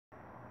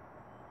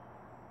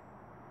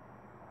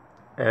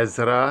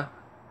Ezra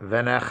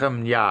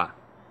v'Nehemiah,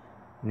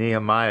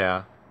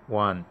 Nehemiah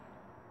 1.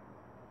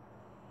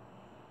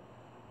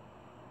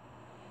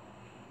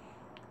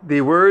 The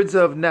words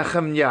of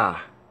Nehemiah,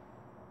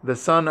 the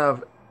son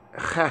of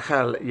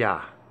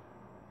HalleluYAH.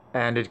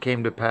 And it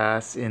came to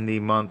pass in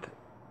the month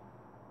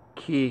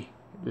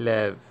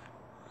Kislev,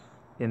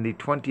 in the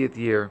 20th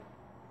year,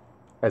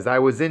 as I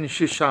was in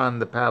Shushan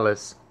the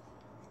palace,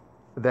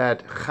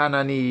 that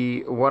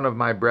Hanani, one of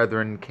my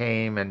brethren,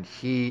 came, and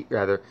he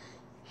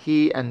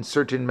and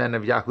certain men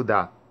of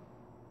Yahudah.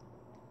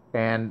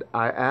 And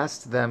I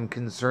asked them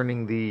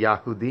concerning the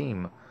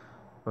Yahudim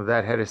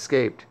that had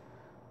escaped,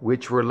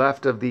 which were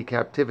left of the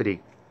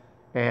captivity,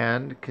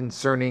 and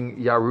concerning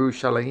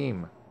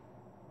Yerushalayim.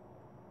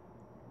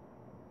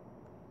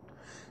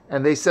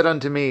 And they said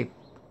unto me,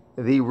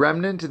 the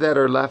remnant that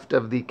are left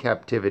of the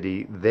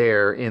captivity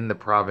there in the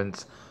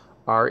province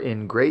are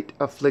in great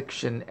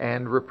affliction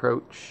and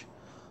reproach.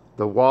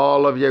 The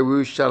wall of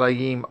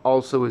Yerushalayim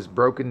also is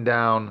broken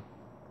down,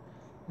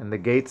 and the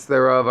gates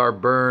thereof are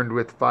burned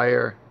with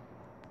fire.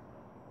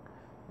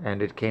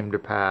 And it came to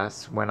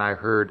pass, when I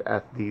heard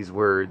at these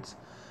words,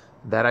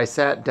 that I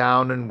sat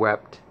down and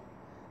wept,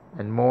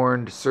 and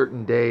mourned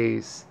certain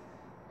days,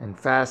 and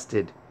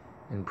fasted,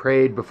 and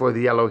prayed before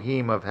the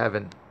Elohim of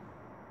heaven,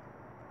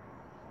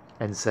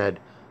 and said,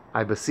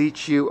 I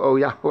beseech you, O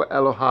Yahweh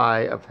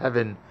Elohai of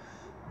heaven,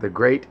 the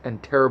great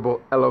and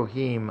terrible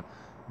Elohim,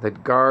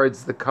 that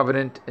guards the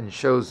covenant and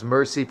shows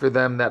mercy for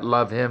them that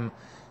love him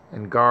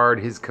and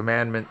guard his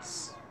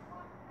commandments.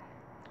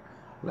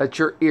 Let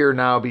your ear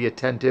now be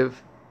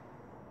attentive,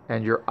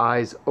 and your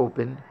eyes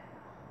open,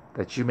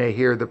 that you may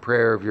hear the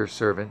prayer of your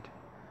servant,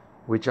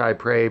 which I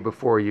pray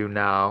before you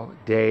now,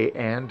 day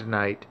and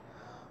night,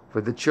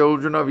 for the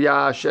children of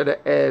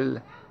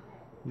Yashara'el,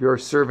 your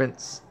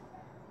servants,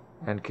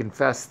 and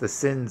confess the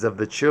sins of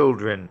the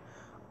children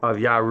of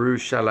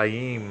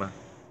Yerushalayim,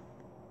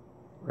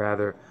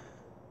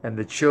 and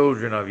the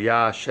children of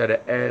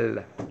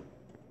Yashara'el,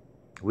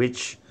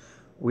 which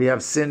we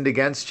have sinned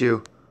against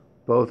you.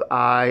 Both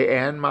I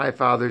and my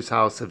father's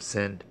house have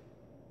sinned.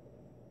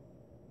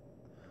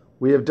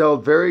 We have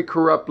dealt very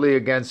corruptly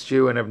against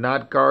you, and have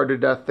not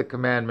guarded the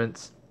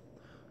commandments,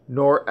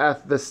 nor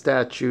the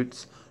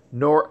statutes,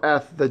 nor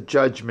the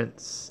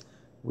judgments,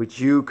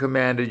 which you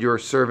commanded your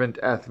servant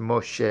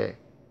Moshe.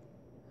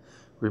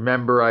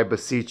 Remember, I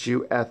beseech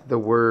you, the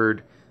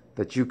word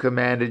that you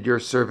commanded your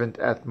servant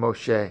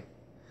Moshe,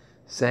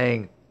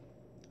 saying,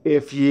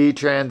 if ye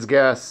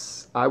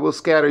transgress, I will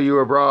scatter you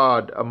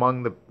abroad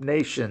among the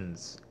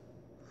nations.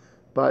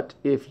 But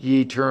if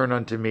ye turn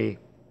unto me,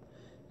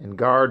 and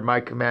guard my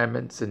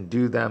commandments, and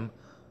do them,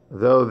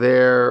 though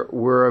there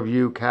were of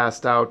you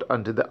cast out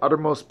unto the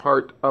uttermost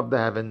part of the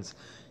heavens,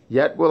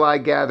 yet will I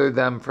gather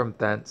them from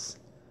thence,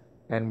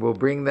 and will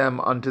bring them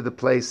unto the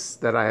place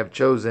that I have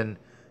chosen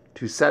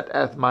to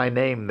set my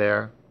name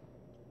there.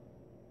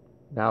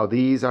 Now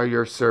these are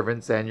your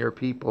servants and your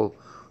people,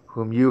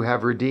 whom you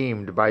have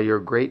redeemed by your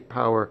great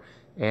power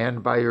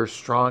and by your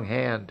strong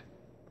hand.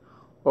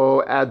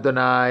 O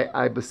Adonai,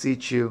 I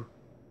beseech you,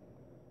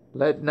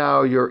 let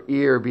now your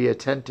ear be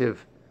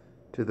attentive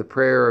to the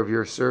prayer of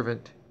your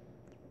servant,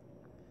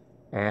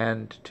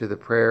 and to the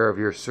prayer of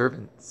your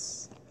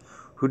servants,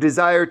 who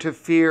desire to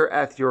fear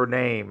your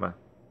name.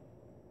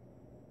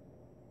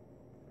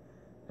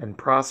 And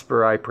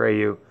prosper, I pray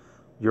you,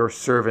 your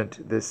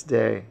servant this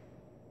day.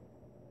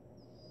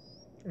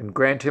 And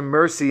grant him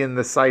mercy in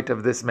the sight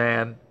of this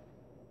man,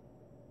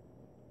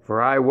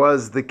 for I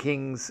was the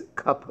king's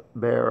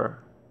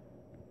cupbearer.